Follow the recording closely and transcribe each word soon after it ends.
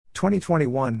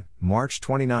2021, March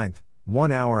 29,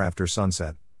 1 hour after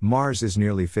sunset, Mars is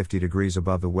nearly 50 degrees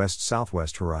above the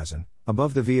west-southwest horizon,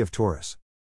 above the V of Taurus.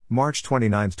 March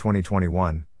 29,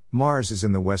 2021, Mars is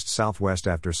in the west-southwest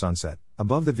after sunset,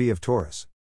 above the V of Taurus.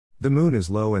 The Moon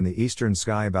is low in the eastern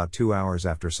sky about 2 hours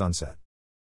after sunset.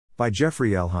 By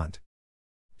Jeffrey L. Hunt.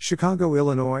 Chicago,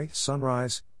 Illinois,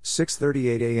 sunrise,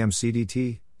 6:38 a.m.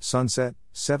 CDT, sunset,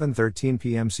 7:13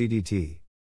 p.m. CDT.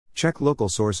 Check local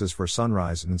sources for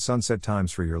sunrise and sunset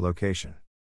times for your location.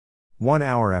 1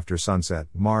 hour after sunset,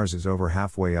 Mars is over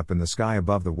halfway up in the sky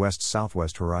above the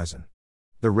west-southwest horizon.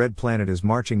 The red planet is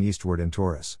marching eastward in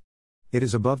Taurus. It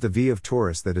is above the V of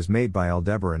Taurus that is made by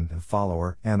Aldebaran, the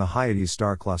follower, and the Hyades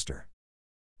star cluster.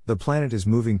 The planet is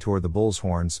moving toward the bull's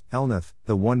horns, Elnath,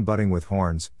 the one budding with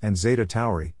horns, and Zeta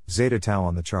Tauri, Zeta Tau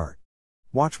on the chart.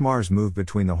 Watch Mars move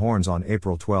between the horns on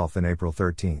April 12 and April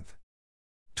 13.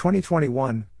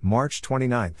 2021, March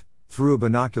 29. Through a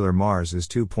binocular, Mars is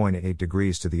 2.8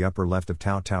 degrees to the upper left of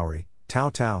Tau Tauri, Tau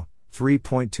Tau,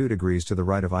 3.2 degrees to the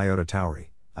right of Iota Tauri,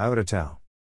 Iota Tau.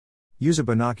 Use a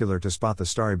binocular to spot the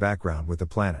starry background with the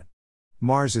planet.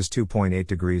 Mars is 2.8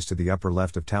 degrees to the upper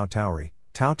left of Tau Tauri,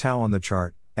 Tau Tau on the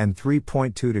chart, and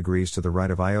 3.2 degrees to the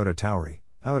right of Iota Tauri,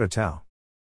 Iota Tau.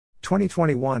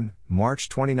 2021, March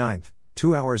 29,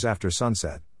 2 hours after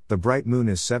sunset, the bright moon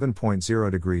is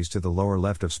 7.0 degrees to the lower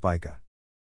left of Spica.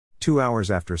 2 hours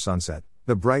after sunset,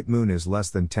 the bright moon is less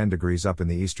than 10 degrees up in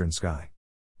the eastern sky.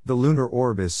 The lunar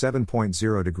orb is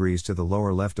 7.0 degrees to the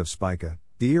lower left of Spica,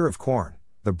 the ear of corn,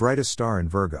 the brightest star in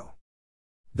Virgo.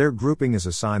 Their grouping is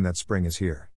a sign that spring is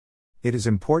here. It is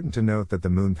important to note that the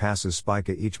moon passes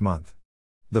Spica each month.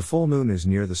 The full moon is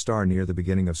near the star near the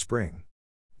beginning of spring.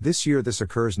 This year this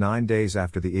occurs 9 days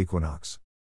after the equinox.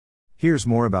 Here's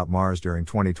more about Mars during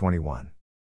 2021.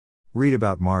 Read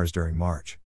about Mars during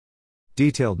March.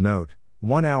 Detailed note: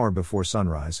 1 hour before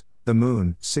sunrise, the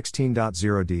moon,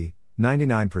 16.0 d,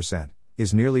 99%,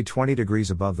 is nearly 20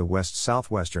 degrees above the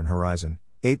west-southwestern horizon,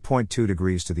 8.2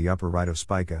 degrees to the upper right of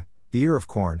Spica, the ear of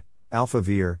corn, Alpha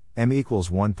Vir, m equals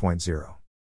 1.0.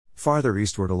 Farther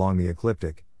eastward along the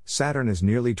ecliptic, Saturn is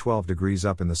nearly 12 degrees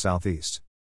up in the southeast.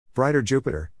 Brighter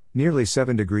Jupiter, nearly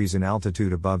 7 degrees in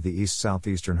altitude above the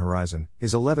east-southeastern horizon,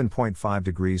 is 11.5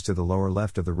 degrees to the lower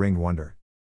left of the ringed wonder.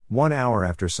 1 hour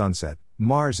after sunset,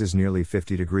 Mars is nearly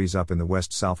 50 degrees up in the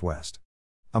west-southwest.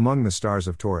 Among the stars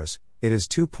of Taurus, it is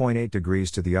 2.8 degrees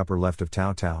to the upper left of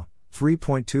Tau Tau,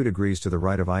 3.2 degrees to the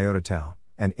right of Iota Tau,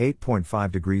 and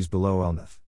 8.5 degrees below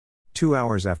Elnath. 2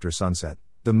 hours after sunset,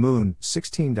 the moon,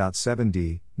 16.7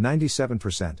 d,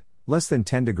 97%, less than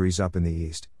 10 degrees up in the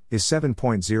east, is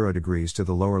 7.0 degrees to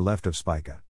the lower left of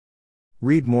Spica.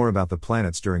 Read more about the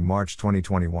planets during March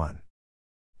 2021.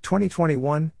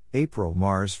 2021, April,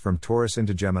 Mars from Taurus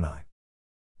into Gemini.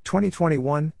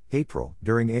 2021, April,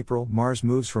 during April, Mars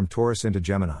moves from Taurus into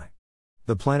Gemini.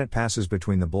 The planet passes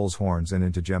between the bull's horns and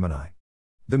into Gemini.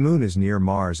 The moon is near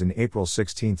Mars in April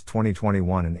 16,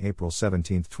 2021 and April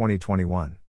 17,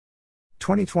 2021.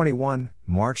 2021,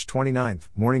 March 29,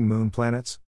 morning moon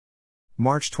planets.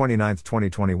 March 29,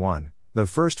 2021, the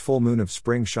first full moon of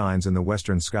spring shines in the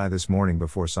western sky this morning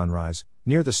before sunrise,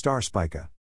 near the star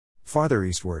Spica. Farther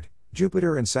eastward,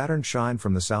 Jupiter and Saturn shine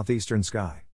from the southeastern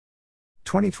sky.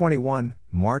 2021,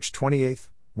 March 28,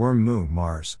 worm moon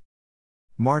Mars.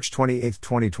 March 28,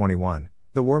 2021,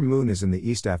 the worm moon is in the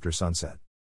east after sunset.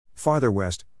 Farther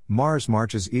west, Mars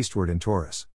marches eastward in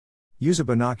Taurus. Use a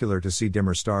binocular to see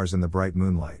dimmer stars in the bright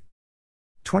moonlight.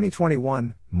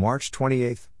 2021, March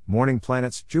 28, morning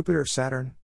planets, Jupiter,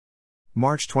 Saturn.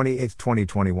 March 28,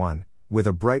 2021, with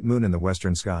a bright moon in the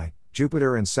western sky,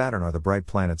 Jupiter and Saturn are the bright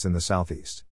planets in the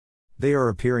southeast. They are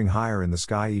appearing higher in the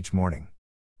sky each morning.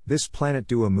 This planet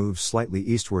duo moves slightly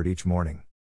eastward each morning.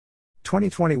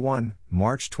 2021,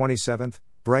 March 27,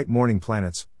 bright morning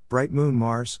planets, bright moon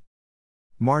Mars.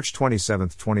 March 27,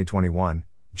 2021,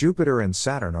 Jupiter and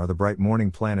Saturn are the bright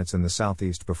morning planets in the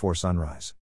southeast before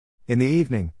sunrise. In the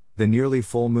evening, the nearly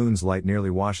full moon's light nearly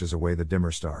washes away the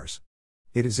dimmer stars.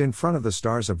 It is in front of the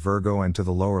stars of Virgo and to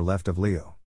the lower left of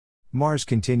Leo. Mars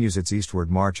continues its eastward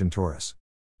march in Taurus.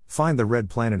 Find the red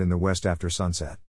planet in the west after sunset.